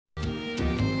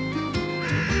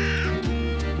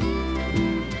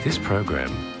This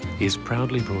program is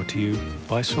proudly brought to you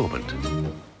by Sorbent.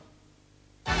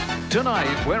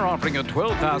 Tonight, we're offering a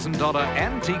 $12,000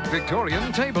 antique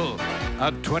Victorian table,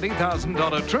 a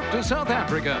 $20,000 trip to South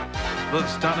Africa, the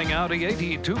stunning Audi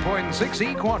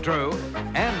 82.6 E-Quattro,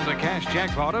 and a cash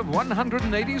jackpot of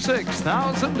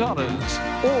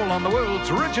 $186,000. All on the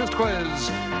world's richest quiz,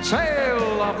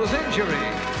 Sale of the Century.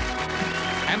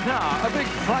 And now, a big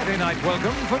Friday night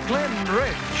welcome for Glenn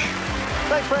Rich.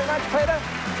 Thanks very much, Peter.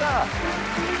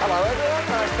 Hello, everyone.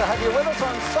 Nice to have you with us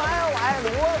on Sale, and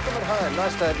welcome at home.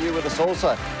 Nice to have you with us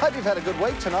also. Hope you've had a good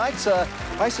week tonight.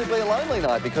 Basically a lonely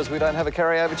night because we don't have a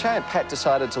carryover champ. Pat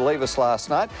decided to leave us last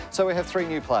night, so we have three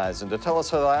new players. And to tell us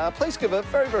who they are, please give a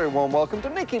very, very warm welcome to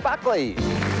Nikki Buckley.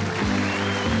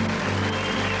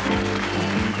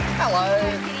 Hello.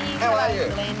 How are you?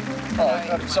 Glenn.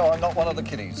 Oh, so I'm not one of the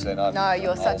kiddies then? No,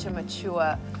 you're such a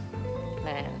mature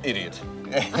man. Idiot.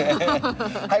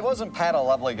 Hey, wasn't Pat a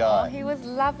lovely guy? Oh, he was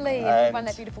lovely. And he won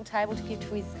that beautiful table to give to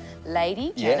his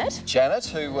lady, Janet. Yeah, Janet,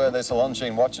 who there's the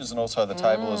Longines watches and also the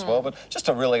table as well, but just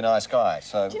a really nice guy.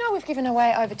 So. Do you know we've given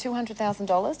away over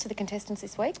 $200,000 to the contestants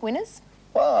this week, winners?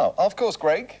 Wow, of course,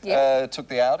 Greg took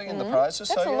the Audi and the prizes.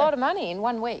 That's so, a lot of money in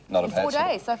 1 week. Not in 4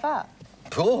 days so far.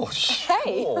 Oh,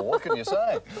 Hey. sure, what can you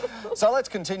say? So let's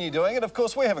continue doing it. Of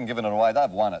course, we haven't given it away. They've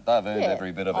won it. They've earned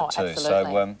every bit of it too.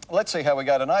 Absolutely. So let's see how we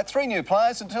go tonight. Three new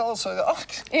players and tell us...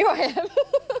 Here I am.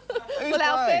 Who's Well,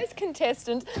 our playing? first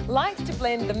contestant likes to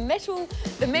blend the mental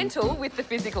with the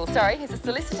physical. Sorry, he's a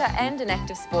solicitor and an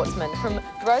active sportsman from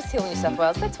Rose Hill, New South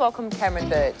Wales. Let's welcome Cameron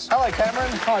Birch. Hello,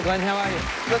 Cameron. Hi, Glenn. How are you?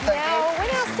 Good, thank Now, when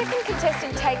our second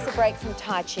contestant takes a break from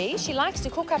Tai Chi, she likes to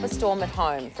cook up a storm at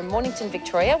home. From Mornington,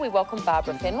 Victoria, we welcome Barbara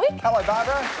Fenwick. Hello,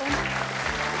 Barbara.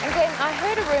 And Glenn, I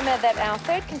heard a rumour that our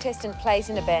third contestant plays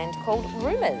in a band called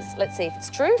Rumours. Let's see if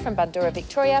it's true. From Bundoora,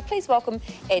 Victoria, please welcome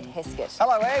Ed Heskett.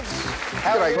 Hello, Ed.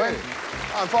 How are you? Glenn.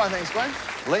 I'm fine, thanks, Glenn.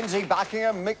 Lindsay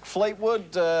Buckingham, Mick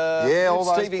Fleetwood, Yeah, all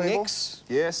those Stevie people. Nicks.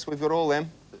 Yes, we've got all them.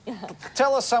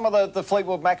 Tell us some of the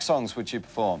Fleetwood Mac songs which you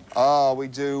perform. Oh, we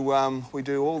do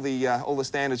all the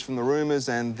standards from the Rumours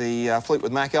and the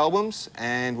Fleetwood Mac albums,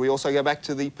 and we also go back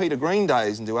to the Peter Green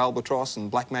days and do Albatross and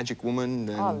Black Magic Woman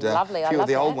and lovely. a few I of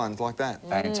the love old that. ones like that.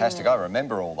 Fantastic. I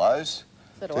remember all those.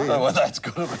 So do I don't know what that's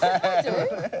good about. I do.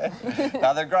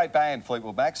 No, they're a great band,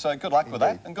 Fleetwood Mac, so good luck with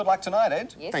that. And good luck tonight,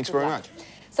 Ed. Yes, Thanks good very luck. much.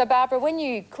 So, Barbara, when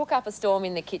you cook up a storm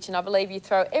in the kitchen, I believe you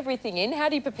throw everything in. How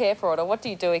do you prepare for it, or what do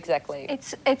you do exactly?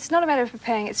 It's not a matter of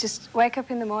preparing, it's just wake up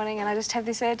in the morning and I just have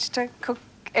this urge to cook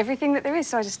everything that there is.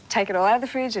 So I just take it all out of the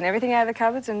fridge and everything out of the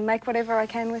cupboards and make whatever I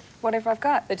can with whatever I've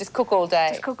got. So just cook all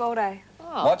day? Just cook all day.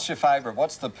 Oh. What's your favourite?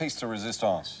 What's the piece de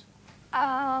resistance?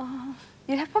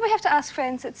 You'd probably have to ask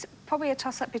friends. It's probably a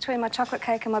toss-up between my chocolate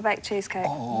cake and my baked cheesecake.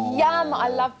 Oh. Yum! I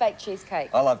love baked cheesecake.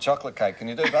 I love chocolate cake. Can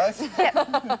you do both? Good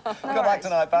luck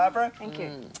tonight, Barbara. Thank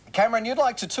you. Cameron, you'd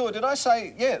like to tour. Did I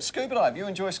say, scuba dive? You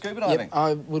enjoy scuba diving? Yep,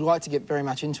 I would like to get very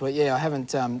much into it. Yeah, I haven't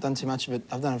done too much of it.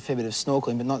 I've done a fair bit of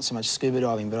snorkeling, but not so much scuba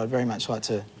diving, but I'd very much like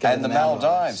to go And to the Maldives.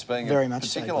 Maldives being very a much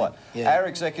particular so, one. yeah. Our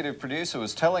executive producer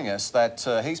was telling us that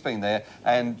he's been there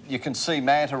and you can see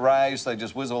manta rays, they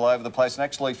just whiz all over the place and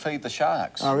actually feed the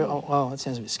sharks. Oh, well, that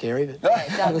sounds a bit scary, but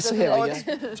does, we'll see doesn't how it?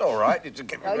 we go. It's all right. You just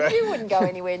get Oh, you wouldn't go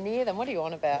anywhere near them. What are you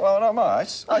on about? Well, no,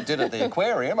 mate. I did at the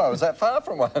aquarium. I was that far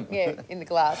from one. Yeah, in the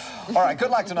glass. All right,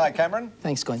 good luck tonight, Cameron.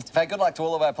 Thanks, Glenn. In fact, good luck to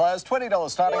all of our players. $20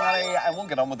 starting money, and we'll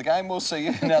get on with the game. We'll see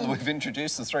you now that we've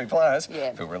introduced the three players.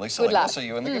 Yeah. Feel really silly. Good luck. We'll see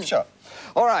you in the gift shop.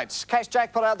 All right, cash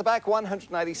jackpot out the back,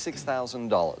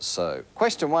 $186,000. So,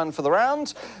 question one for the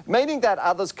round. Meaning that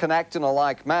others can act in a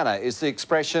like manner is the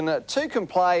expression, two can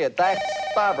play at that...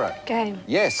 Barbara. Game.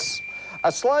 Yes.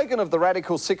 A slogan of the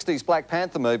radical 60s Black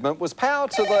Panther movement was power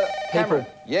to the... People.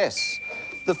 Yes.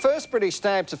 The first British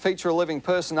stamp to feature a living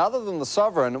person other than the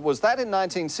sovereign was that in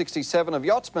 1967 of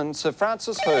yachtsman Sir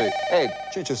Francis who? Ed?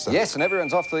 Chichester. Yes, and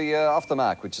everyone's off the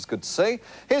mark, which is good to see.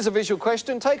 Here's a visual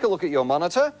question. Take a look at your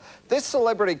monitor. This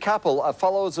celebrity couple are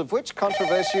followers of which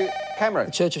controversial... Cameron?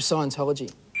 The Church of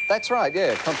Scientology. That's right,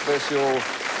 yeah. Controversial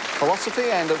philosophy,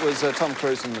 and it was Tom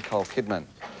Cruise and Nicole Kidman.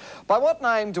 By what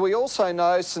name do we also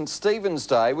know St Stephen's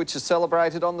Day, which is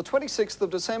celebrated on the 26th of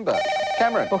December?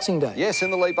 Cameron? Boxing Day. Yes,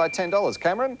 in the lead by $10.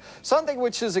 Cameron? Something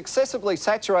which is excessively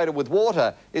saturated with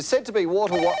water is said to be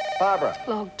water what? Barbara?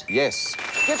 Logged. Yes.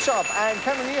 Gift shop, and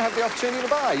Cameron, you have the opportunity to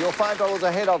buy. You're $5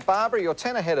 ahead of Barbara, you're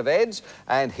 10 ahead of Ed's,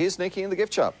 and here's Nikki in the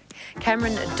gift shop.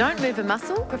 Cameron, don't move a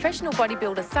muscle. Professional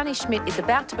bodybuilder Sonny Schmidt is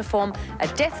about to perform a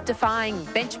death-defying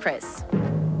bench press.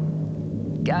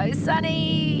 Go,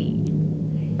 Sonny!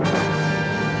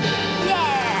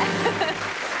 Yeah!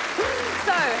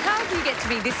 So, how do you get to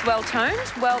be this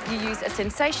well-toned? Well, you use a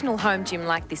sensational home gym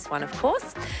like this one, of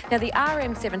course. Now, the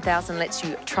RM7000 lets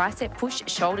you tricep push,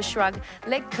 shoulder shrug,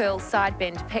 leg curl, side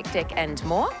bend, pec deck and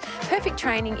more. Perfect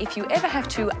training if you ever have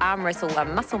to arm wrestle a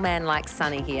muscle man like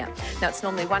Sonny here. Now, it's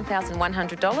normally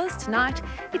 $1,100. Tonight,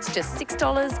 it's just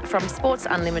 $6 from Sports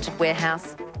Unlimited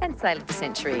Warehouse and Sale of the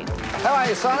Century. How are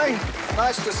you, Sonny?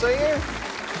 Nice to see you.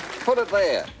 Put it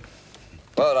there.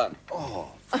 Well done.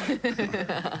 Oh.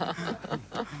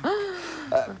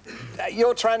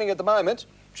 You're training at the moment.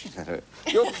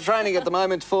 You're training at the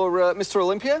moment for Mr.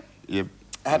 Olympia? Yep.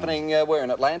 Happening where, in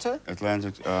Atlanta?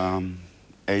 Atlanta,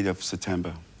 8th of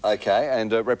September. OK,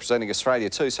 and representing Australia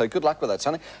too, so good luck with that,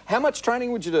 Sonny. How much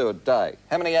training would you do a day?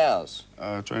 How many hours?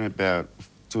 Train about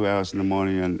 2 hours in the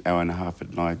morning and an hour and a half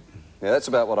at night. Yeah, that's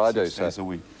about what I do. 6 days a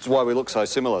week. That's why we look so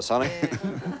similar, Sonny.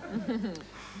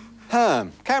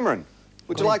 Cameron,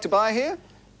 would you like to buy here?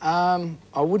 I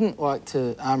wouldn't like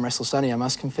to arm wrestle Sonny, I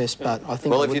must confess, but I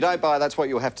think... Well, if you don't buy, that's what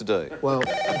you'll have to do. Well,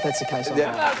 if that's the case, I'll...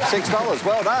 Yeah, $6.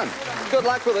 Well done. Good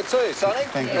luck with it too, Sonny.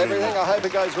 Thank you. Everything. I hope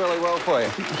it goes really well for you.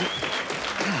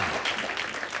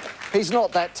 He's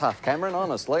not that tough, Cameron,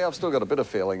 honestly. I've still got a bit of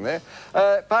feeling there.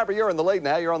 Barbara, you're in the lead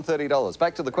now. You're on $30.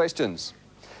 Back to the questions.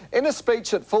 In a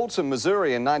speech at Fulton,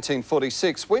 Missouri in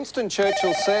 1946, Winston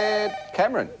Churchill said...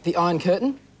 Cameron? The Iron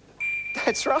Curtain?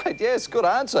 That's right, yes, good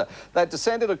answer. That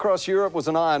descended across Europe was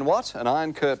an iron what? An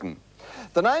iron curtain.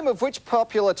 The name of which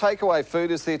popular takeaway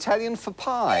food is the Italian for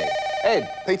pie?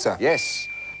 Ed? Pizza. Yes.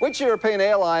 Which European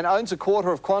airline owns a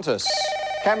quarter of Qantas?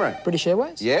 Cameron? British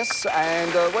Airways? Yes,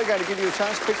 and we're going to give you a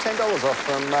chance to pick $10 off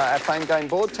from our Fame Game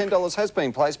board. $10 has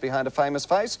been placed behind a famous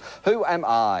face. Who am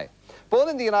I? Born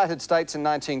in the United States in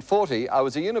 1940, I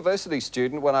was a university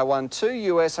student when I won 2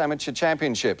 US amateur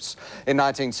championships. In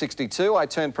 1962, I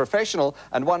turned professional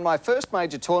and won my first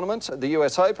major tournament, the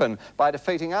US Open, by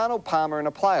defeating Arnold Palmer in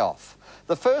a playoff.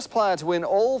 The first player to win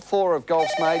all 4 of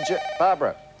golf's major...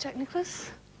 Barbara? Jack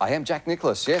Nicklaus? I am Jack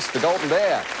Nicklaus, yes, the Golden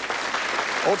Bear.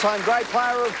 All-time great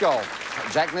player of golf,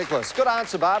 Jack Nicklaus. Good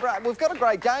answer, Barbara. We've got a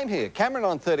great game here. Cameron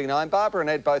on $39, Barbara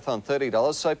and Ed both on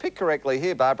 $30. So pick correctly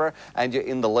here, Barbara, and you're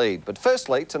in the lead. But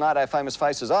firstly, tonight our famous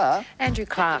faces are... Andrew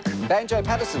Clark. Banjo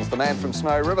Patterson's the man from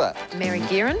Snow River. Mary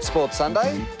Gearan. Sports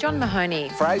Sunday. John Mahoney.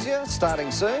 Frazier,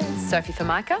 starting soon. Sophie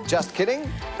Formica. Just kidding.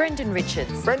 Brendan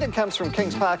Richards. Brendan comes from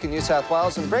Kings Park in New South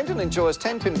Wales, and Brendan enjoys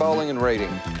 10-pin bowling and reading.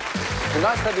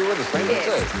 Nice to have you with us, Brendan,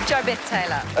 Yes. too. Jo Beth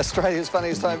Taylor. Australia's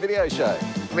funniest home video show.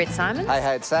 Red Simons. Hey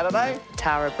Hey It's Saturday.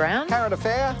 Tara Brown. Current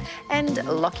Affair. And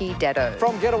Lockie Dado.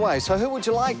 From Getaway. So who would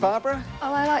you like, Barbara?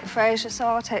 Oh, I like Fraser, so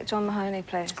I'll take John Mahoney,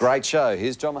 please. Great show.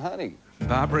 Here's John Mahoney.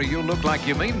 Barbara, you look like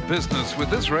you mean business with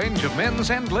this range of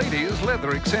men's and ladies'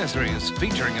 leather accessories,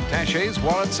 featuring attachés,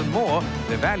 wallets and more.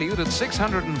 They're valued at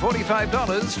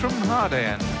 $645 from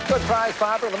Hardan. Good prize,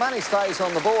 Barbara. The money stays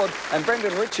on the board. And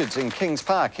Brendan Richards in Kings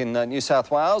Park in New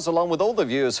South Wales, along with all the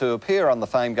viewers who appear on the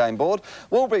Fame Game board,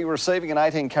 will be receiving an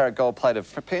 18-carat gold-plated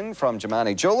pin from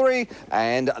Germani Jewellery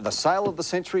and the Sale of the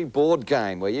Century board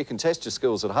game, where you can test your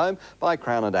skills at home by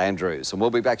Crown and Andrews. And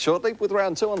we'll be back shortly with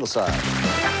round 2 on the sale.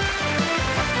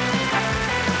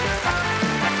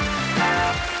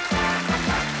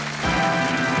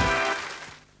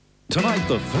 Tonight,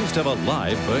 the first ever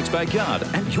live Berks Backyard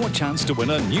and your chance to win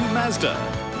a new Mazda.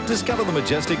 Discover the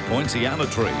majestic Poinciana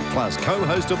tree, plus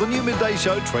co-host of the new midday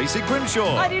show, Tracy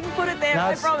Grimshaw. I didn't put it there,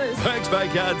 I promise. Berks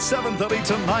Backyard, 7:30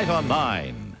 tonight on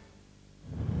 9.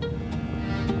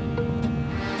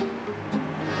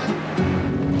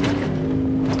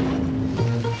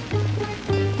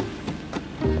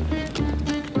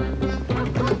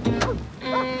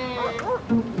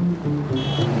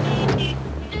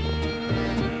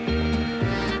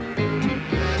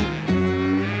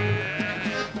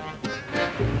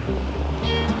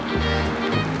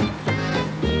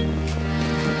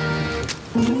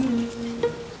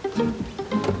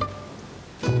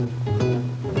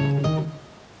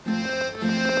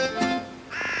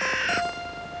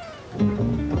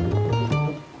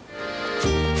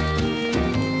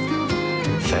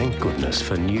 Thank goodness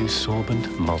for new sorbent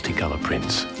multicolour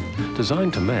prints.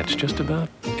 Designed to match just about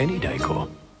any decor.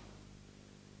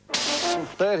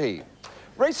 30.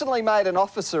 Recently made an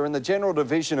officer in the General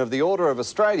Division of the Order of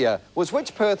Australia was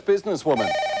which Perth businesswoman?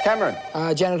 Cameron?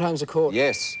 Janet Holmes Accord.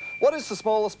 Yes. What is the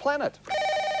smallest planet?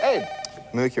 Ed?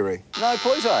 Mercury. No,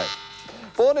 Pluto.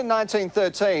 Born in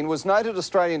 1913, was noted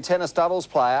Australian tennis doubles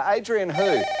player Adrian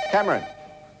who? Cameron?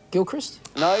 Gilchrist?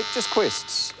 No, just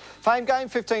Quists. Fame Game,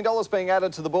 $15 being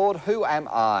added to the board. Who am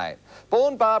I?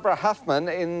 Born Barbara Huffman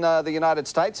in the United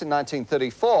States in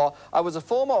 1934, I was a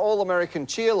former All-American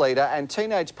cheerleader and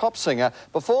teenage pop singer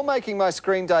before making my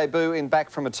screen debut in Back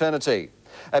from Eternity.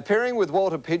 Appearing with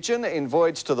Walter Pidgeon in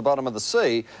Voyage to the Bottom of the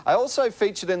Sea, I also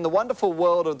featured in The Wonderful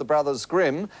World of the Brothers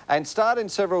Grimm and starred in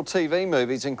several TV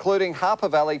movies, including Harper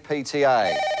Valley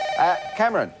PTA.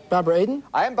 Cameron. Barbara Eden?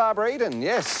 I am Barbara Eden,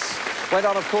 yes. Went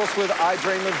on, of course, with I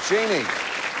Dream of Jeannie.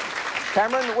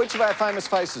 Cameron, which of our famous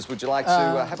faces would you like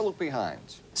to have a look behind?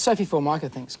 Sophie Formica,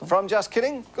 thanks. From Just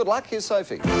Kidding? Good luck, here's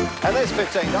Sophie. And there's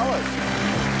 $15.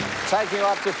 Taking you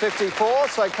up to 54,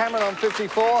 so Cameron on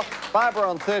 54, Barbara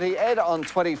on 30, Ed on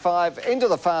 25, into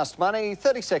the fast money,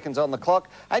 30 seconds on the clock,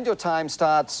 and your time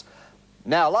starts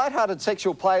now. Light-hearted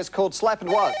sexual players called Slap and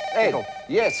what? Ed.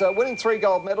 Yes, winning 3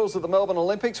 gold medals at the Melbourne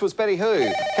Olympics was Betty who?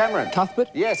 Cameron. Cuthbert.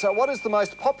 Yes, what is the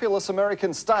most populous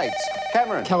American state?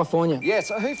 Cameron. California. Yes,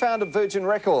 who founded Virgin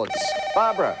Records?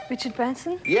 Barbara. Richard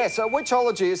Branson? Yes,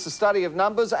 witchology is the study of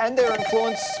numbers and their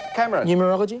influence. Cameron.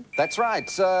 Numerology? That's right.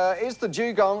 Is the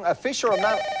dugong a fish or a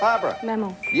mammal? Barbara.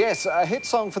 Mammal. Yes, a hit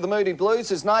song for the Moody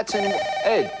Blues is Nights in...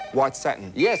 Ed. White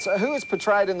satin. Yes, who is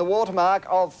portrayed in the watermark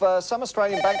of some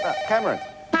Australian banknote? Cameron.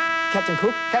 Captain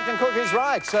Cook? Captain Cook is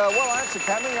right. Well answered,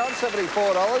 Cameron. You're on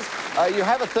 $74. You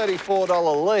have a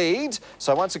 $34 lead.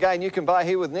 So once again, you can buy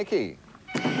here with Nikki.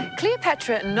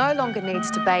 Cleopatra no longer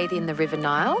needs to bathe in the River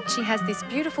Nile. She has this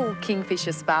beautiful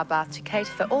kingfisher spa bath to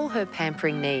cater for all her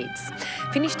pampering needs.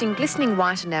 Finished in glistening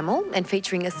white enamel and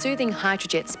featuring a soothing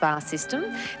hydrojet spa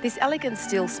system, this elegant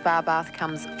steel spa bath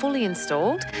comes fully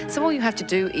installed, so all you have to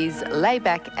do is lay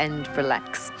back and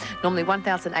relax. Normally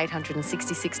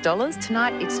 $1,866.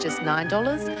 Tonight it's just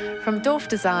 $9 from Dorf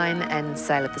Design and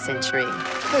Sale of the Century.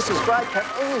 This is great,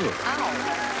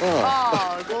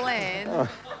 Oh, Glenn.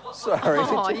 Sorry.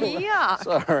 Oh, yeah.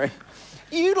 Sorry.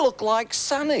 You look like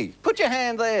Sonny. Put your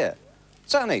hand there.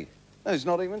 Sonny. No, he's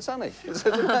not even Sonny. It's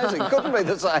amazing. Couldn't be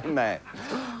the same man.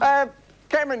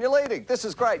 Cameron, you're leading. This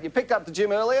is great. You picked up the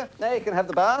gym earlier. Now you can have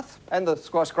the bath and the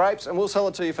squash grapes, and we'll sell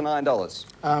it to you for $9.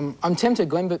 I'm tempted,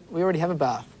 Glenn, but we already have a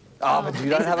bath. Oh, but you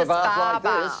don't have a bath like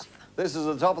bath. this. This is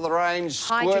the top of the range,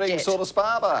 squirting sort of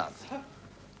spa bath.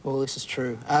 Well, this is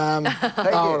true. Thank you.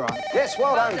 All right. Yes,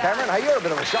 well done, Cameron. Hey, you're a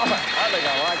bit of a shopper. I think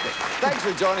I like it. Thanks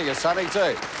for joining us, Sonny,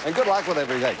 too. And good luck with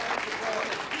everything.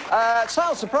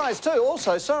 Sales surprise, too.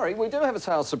 Also, sorry, we do have a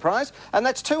sales surprise, and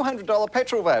that's $200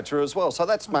 petrol voucher as well. So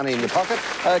that's money in your pocket,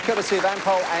 courtesy of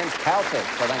Ampol and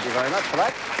Caltech. So thank you very much for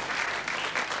that.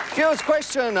 Viewers'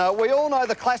 question. We all know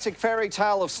the classic fairy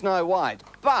tale of Snow White,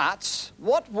 but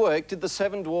what work did the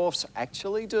 7 dwarfs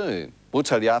actually do? We'll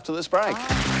tell you after this break.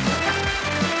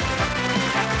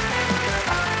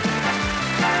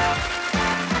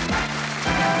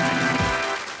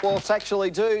 Dwarfs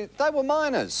actually do, they were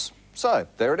miners. So,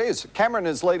 there it is. Cameron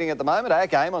is leading at the moment, our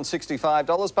game on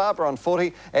 $65, Barbara on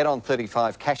 40, Ed on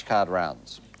 35 cash card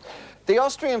rounds. The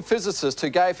Austrian physicist who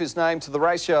gave his name to the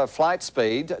ratio of flight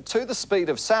speed to the speed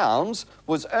of sounds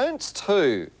was Ernst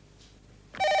who?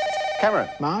 Cameron.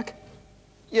 Mark?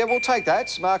 Yeah, we'll take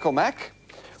that. Mark or Mac.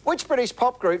 Which British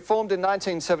pop group formed in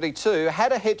 1972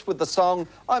 had a hit with the song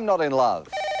I'm Not in Love?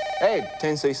 Ed.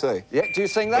 10cc. Yeah, do you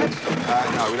sing that?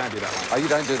 No, we don't do that one. Oh, you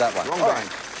don't do that one? Wrong All game. right.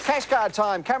 Cash card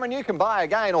time. Cameron, you can buy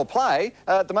again or play.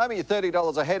 At the moment, you're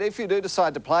 $30 ahead. If you do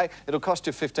decide to play, it'll cost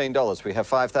you $15. We have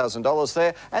 $5,000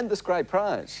 there and this great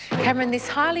prize. Cameron, this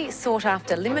highly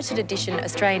sought-after limited edition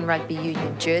Australian Rugby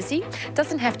Union jersey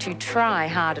doesn't have to try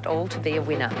hard at all to be a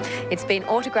winner. It's been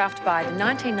autographed by the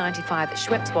 1995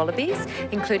 Schweppes Wallabies,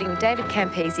 including David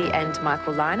Campese and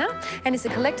Michael Liner, and is a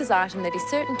collector's item that is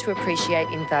certain to appreciate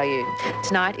in value.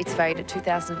 Tonight, it's valued at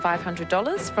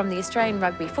 $2,500 from the Australian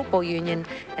Rugby Football Union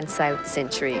and Sale of the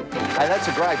Century. Hey, that's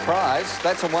a great prize.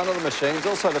 That's on one of the machines.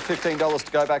 Also, the $15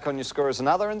 to go back on your score is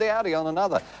another, and the Audi on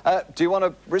another. Do you want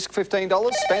to risk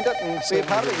 $15, spend it, and see a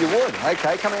part of it? You would.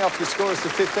 OK, coming off your score is to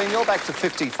 15. You're back to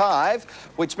 55,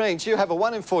 which means you have a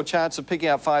 1 in 4 chance of picking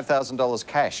up $5,000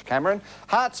 cash. Cameron,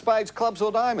 hearts, spades, clubs,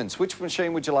 or diamonds? Which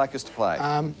machine would you like us to play?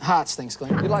 Hearts, thanks,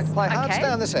 Glenn. You'd like to play hearts? Okay.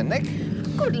 Down this end, Nick.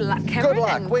 Good luck, Cameron. Good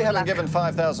luck. We haven't given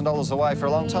 $5,000 away for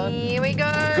a long time. Here we go.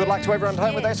 Good luck to everyone at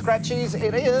home with their scratchies.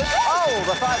 It is... Oh,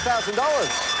 the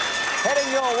 $5,000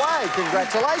 heading your way.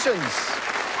 Congratulations.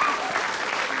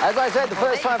 As I said, the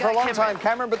first time for a long time,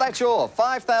 Cameron, but that's your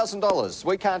 $5,000.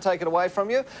 We can't take it away from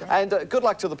you. And good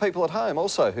luck to the people at home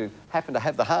also who happen to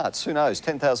have the hearts. Who knows,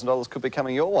 $10,000 could be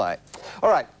coming your way. All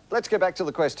right, let's get back to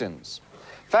the questions.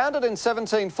 Founded in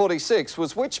 1746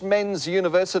 was which men's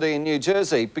university in New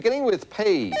Jersey, beginning with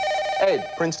P? Ed.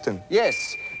 Princeton.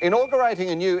 Yes.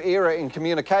 Inaugurating a new era in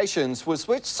communications was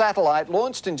which satellite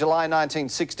launched in July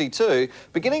 1962,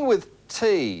 beginning with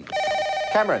T?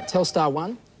 Cameron. Telstar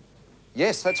 1.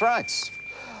 Yes, that's right.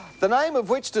 The name of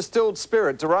which distilled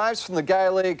spirit derives from the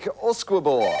Gaelic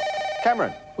Usquibor?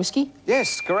 Cameron. Whiskey?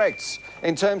 Yes, correct.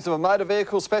 In terms of a motor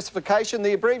vehicle specification,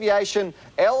 the abbreviation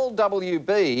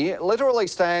LWB literally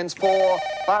stands for...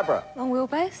 Barbara. Long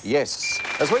wheelbase? Yes.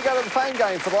 As we go to the fame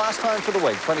game for the last time for the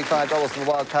week, $25 in the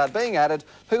wild card being added,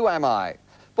 who am I?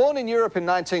 Born in Europe in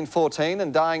 1914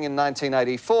 and dying in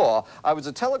 1984, I was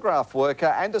a telegraph worker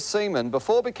and a seaman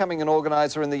before becoming an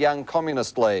organiser in the Young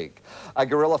Communist League. A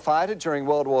guerrilla fighter during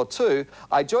World War II,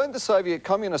 I joined the Soviet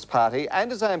Communist Party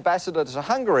and as ambassador to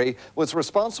Hungary was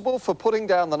responsible for putting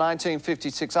down the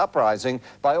 1956 uprising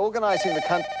by organising the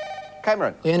country...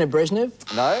 Cameron. Leonid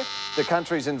Brezhnev? No, the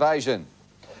country's invasion.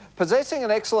 Possessing an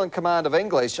excellent command of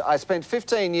English, I spent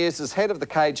 15 years as head of the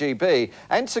KGB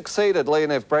and succeeded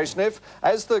Leonid Brezhnev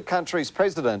as the country's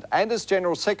president and as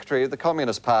General Secretary of the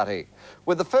Communist Party.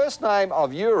 With the first name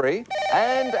of Yuri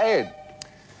and Ed.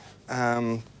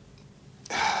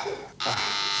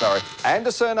 Sorry. And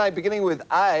a surname beginning with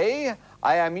A,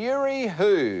 I am Yuri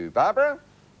who? Barbara?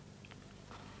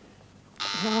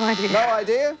 No idea. No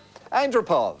idea?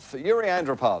 Andropov. Yuri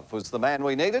Andropov was the man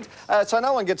we needed. So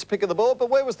no one gets a pick of the board, but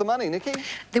where was the money, Nikki?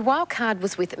 The wild card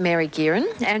was with Mary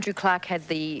Gearon. Andrew Clark had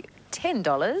the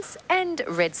 $10 and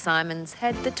Red Simons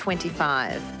had the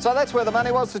 $25. So that's where the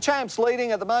money was. The champs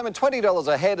leading at the moment, $20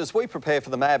 ahead as we prepare for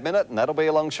the Mad Minute, and that'll be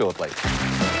along shortly.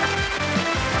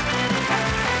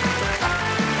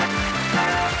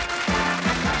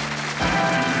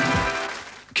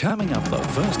 Coming up, the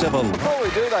first ever... Before we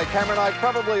do, though, Cameron, I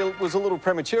probably was a little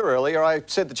premature earlier. I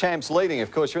said the champ's leading.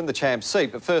 Of course, you're in the champ's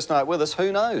seat, but first night with us,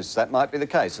 who knows? That might be the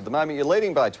case. At the moment, you're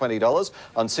leading by $20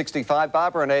 on 65.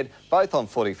 Barbara and Ed both on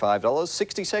 $45.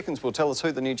 60 seconds will tell us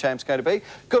who the new champ's going to be.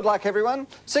 Good luck, everyone.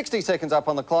 60 seconds up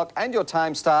on the clock, and your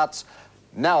time starts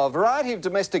now. A variety of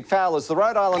domestic fowl is the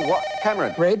Rhode Island... What?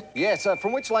 Cameron. Red? Yes.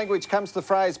 From which language comes the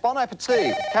phrase bon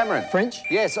appetit? Cameron. French?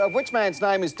 Yes. Of which man's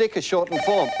name is Dick, a shortened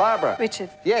form? Barbara. Richard.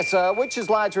 Yes. Which is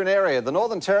larger in area, the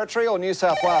Northern Territory or New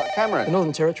South Wales? Cameron. The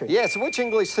Northern Territory. Yes. Which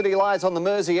English city lies on the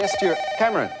Mersey estuary?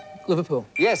 Cameron. Liverpool.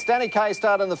 Yes. Danny Kaye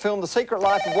starred in the film The Secret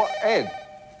Life of what? Ed.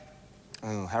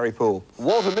 Oh, Harry Poole.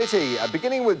 Walter Mitty.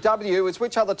 Beginning with W is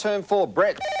which other term for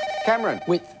breadth? Cameron.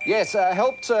 Width. Yes.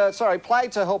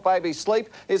 Played to help babies sleep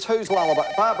is whose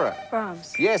lullaby? Barbara.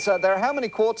 Brahms. Yes. There are how many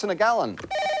quarts in a gallon?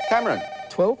 Cameron.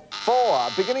 12. 4.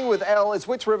 Beginning with L is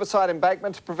which riverside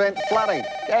embankment to prevent flooding?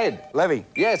 Ed. Levy.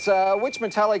 Yes. Which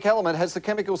metallic element has the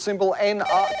chemical symbol Ni?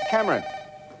 Cameron.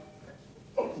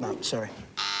 No, sorry.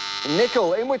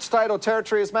 Nickel. In which state or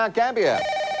territory is Mount Gambier?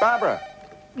 Barbara.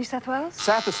 New South Wales?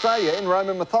 South Australia. In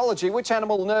Roman mythology, which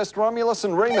animal nursed Romulus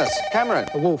and Remus? Cameron.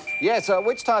 A wolf. Yes.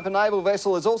 Which type of naval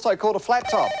vessel is also called a flat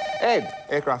top? Ed.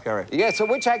 Aircraft carrier. Yes.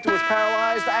 Which actor was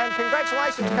paralysed? And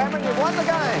congratulations, Cameron, you've won the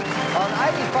game on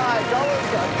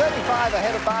 $85, 35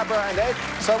 ahead of Barbara and Ed.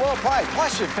 So well played.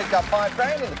 Plus you've picked up $5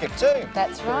 grand in the kip too.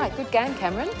 That's right. Good game,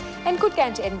 Cameron. And good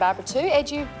game to Ed and Barbara too.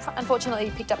 Ed, you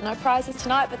unfortunately picked up no prizes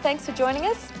tonight, but thanks for joining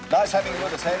us. Nice having you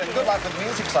with us, Ed, and good luck with the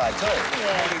music side too.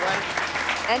 Yeah.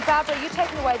 And Barbara, you've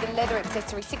taken away the leather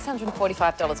accessory,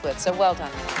 $645 worth, so well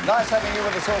done. Nice having you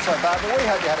with us also, Barbara. We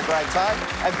hope you had a great time.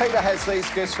 And Peter has these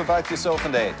gifts for both yourself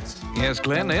and Ed. Yes,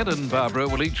 Glenn, Ed and Barbara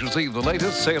will each receive the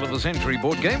latest Sale of the Century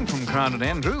board game from Crown &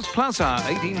 Andrews, plus our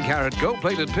 18-carat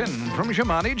gold-plated pin from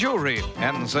Shimani Jewellery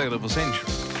and Sale of the Century.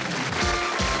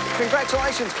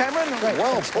 Congratulations, Cameron. Great.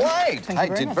 Well played. Thank you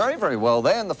very much. Very, very well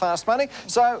there in the fast money.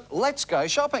 So let's go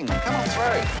shopping. Come on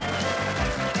through.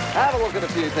 Have a look at a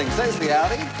few things. There's the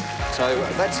Audi. So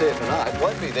that's it tonight.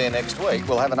 Won't be there next week.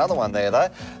 We'll have another one there, though.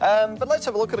 But let's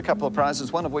have a look at a couple of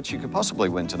prizes, one of which you could possibly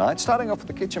win tonight, starting off with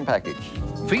the kitchen package.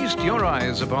 Feast your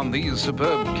eyes upon these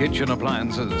superb kitchen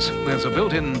appliances. There's a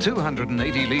built-in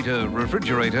 280-litre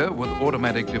refrigerator with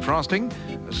automatic defrosting,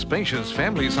 a spacious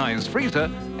family-sized freezer,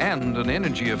 and an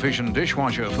energy-efficient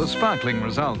dishwasher for sparkling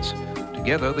results.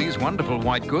 Together, these wonderful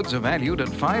white goods are valued at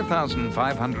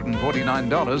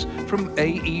 $5,549 from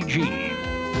AEG.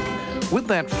 With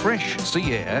that fresh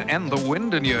sea air and the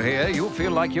wind in your hair, you'll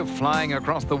feel like you're flying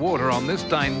across the water on this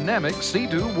dynamic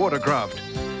Sea-Doo watercraft.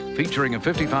 Featuring a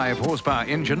 55-horsepower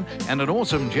engine and an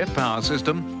awesome jet power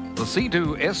system, the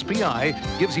Sea-Doo SPI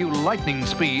gives you lightning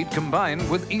speed combined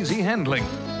with easy handling.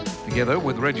 Together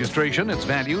with registration, it's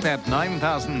valued at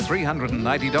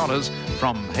 $9,390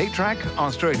 from Haytrack,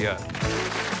 Australia.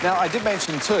 Now, I did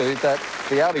mention, too, that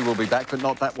the Audi will be back, but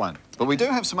not that one. But we do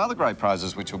have some other great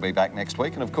prizes which will be back next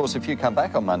week. And, of course, if you come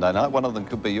back on Monday night, one of them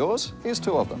could be yours. Here's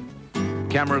 2 of them.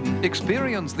 Cameron,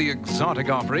 experience the exotic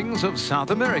offerings of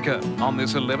South America on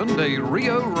this 11-day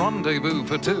Rio rendezvous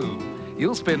for 2.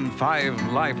 You'll spend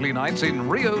 5 lively nights in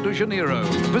Rio de Janeiro,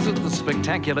 visit the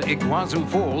spectacular Iguazu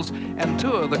Falls, and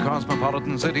tour the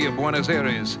cosmopolitan city of Buenos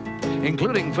Aires.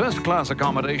 Including first-class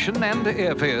accommodation and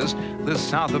airfares, this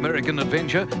South American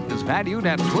adventure is valued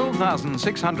at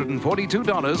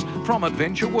 $12,642 from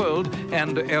Adventure World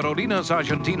and Aerolíneas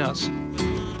Argentinas.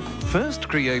 First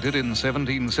created in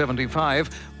 1775,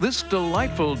 this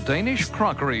delightful Danish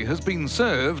crockery has been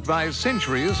served by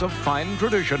centuries of fine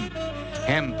tradition.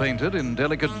 Hand-painted in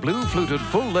delicate blue-fluted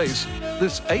full lace,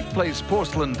 this 8-place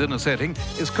porcelain dinner setting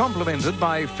is complemented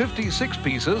by 56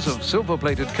 pieces of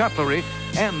silver-plated cutlery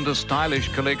and a stylish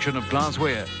collection of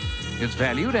glassware. It's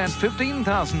valued at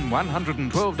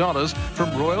 $15,112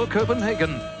 from Royal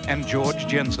Copenhagen and George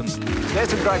Jensen. There's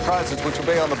some great prizes which will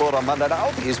be on the board on Monday night.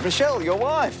 Oh, here's Michelle, your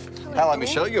wife. Hello,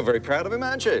 Michelle. You're very proud of him,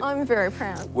 aren't you? I'm very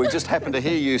proud. We just happened to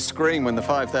hear you scream when the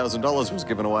 $5,000 was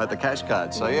given away at the cash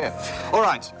card, so yeah. All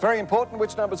right, very important.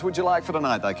 Which numbers would you like for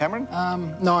tonight, though, Cameron?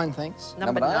 9, thanks.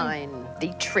 Number 9,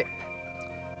 the trip.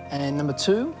 And number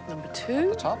 2? Number 2?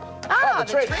 The top. The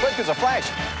trip. Quick as a flash.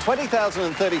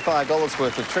 $20,035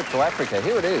 worth of trip to Africa.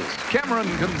 Here it is.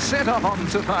 Cameron can set off on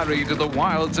safari to the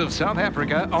wilds of South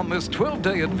Africa on this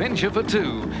 12-day adventure for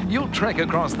 2. You'll trek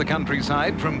across the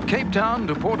countryside from Cape Town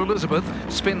to Port Elizabeth,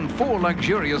 spend 4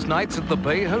 luxurious nights at the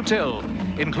Bay Hotel,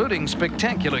 including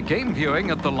spectacular game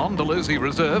viewing at the Londolozi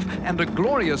Reserve and a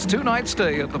glorious 2-night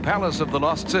stay at the Palace of the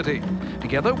Lost City.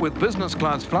 Together with business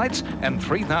class flights and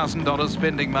 $3,000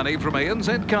 spending money from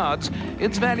ANZ cards,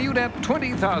 it's valued at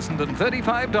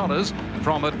 $20,035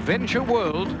 from Adventure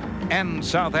World and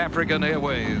South African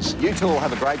Airways. You two will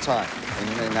have a great time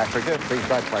in Africa. It'd be a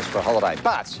great place for a holiday.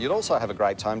 But you'd also have a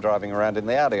great time driving around in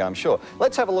the Audi, I'm sure.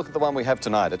 Let's have a look at the one we have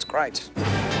tonight. It's great.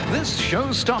 This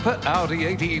showstopper Audi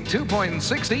 80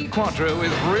 2.6e Quattro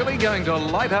is really going to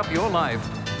light up your life.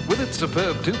 With its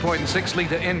superb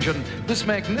 2.6-litre engine, this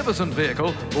magnificent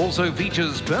vehicle also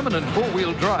features permanent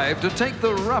 4-wheel drive to take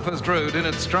the roughest road in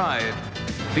its stride.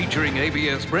 Featuring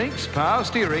ABS brakes, power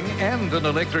steering and an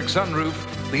electric sunroof,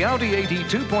 the Audi 80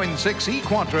 2.6e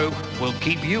Quattro will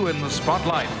keep you in the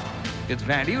spotlight. It's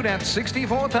valued at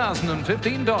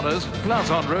 $64,015 plus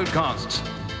on-road costs.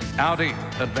 Audi,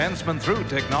 advancement through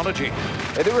technology.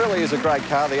 It really is a great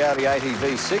car, the Audi 80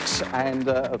 V6, and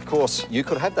of course you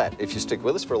could have that if you stick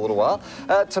with us for a little while.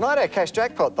 Tonight our cash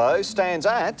jackpot though stands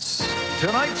at...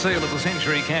 Tonight's sale of the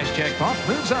Century Cash Jackpot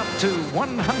moves up to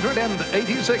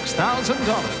 $186,000.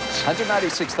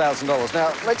 $186,000.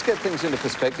 Now, let's get things into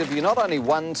perspective. You not only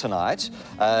won tonight,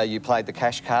 you played the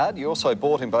cash card, you also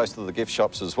bought in both of the gift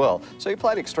shops as well. So you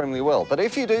played extremely well. But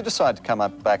if you do decide to come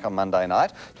back on Monday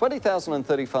night,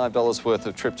 $20,035 worth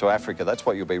of trip to Africa, that's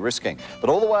what you'll be risking.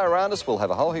 But all the way around us, we'll have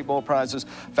a whole heap more prizes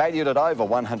valued at over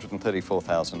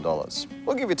 $134,000.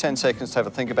 We'll give you 10 seconds to have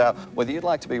a think about whether you'd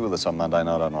like to be with us on Monday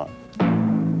night or not.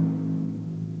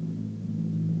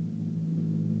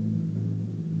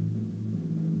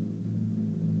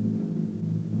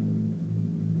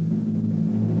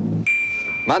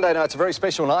 Monday night's a very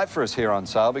special night for us here on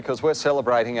Sale because we're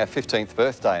celebrating our 15th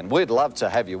birthday and we'd love to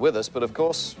have you with us, but of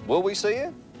course, will we see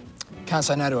you? Can't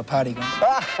say no to a party,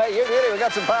 guys. You really, we've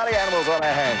got some party animals on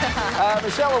our hands.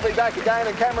 Michelle will be back again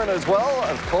and Cameron as well,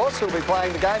 of course, who'll be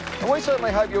playing the game. And we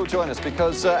certainly hope you'll join us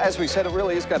because, as we said, it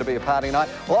really is going to be a party night.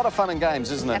 A lot of fun and games,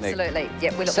 isn't it, Nick? Absolutely.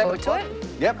 Yep, we look forward to it.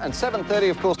 Yep, and 7:30,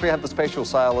 of course, we have the special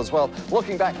sale as well,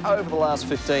 looking back over the last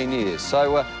 15 years.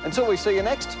 So until we see you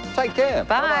next, take care.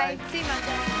 Bye. See you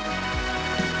Monday.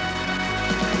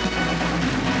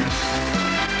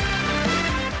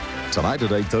 Tonight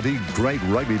at 8:30, great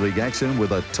rugby league action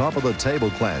with a top-of-the-table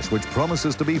clash which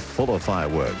promises to be full of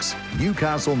fireworks.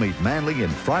 Newcastle meet Manly in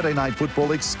Friday night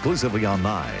football exclusively on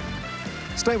 9.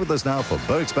 Stay with us now for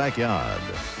Burke's Backyard.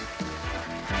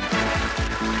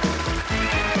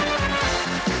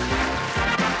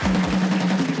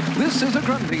 This is a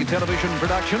Grundy television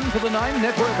production for the 9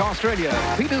 Network Australia.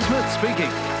 Peter Smith speaking.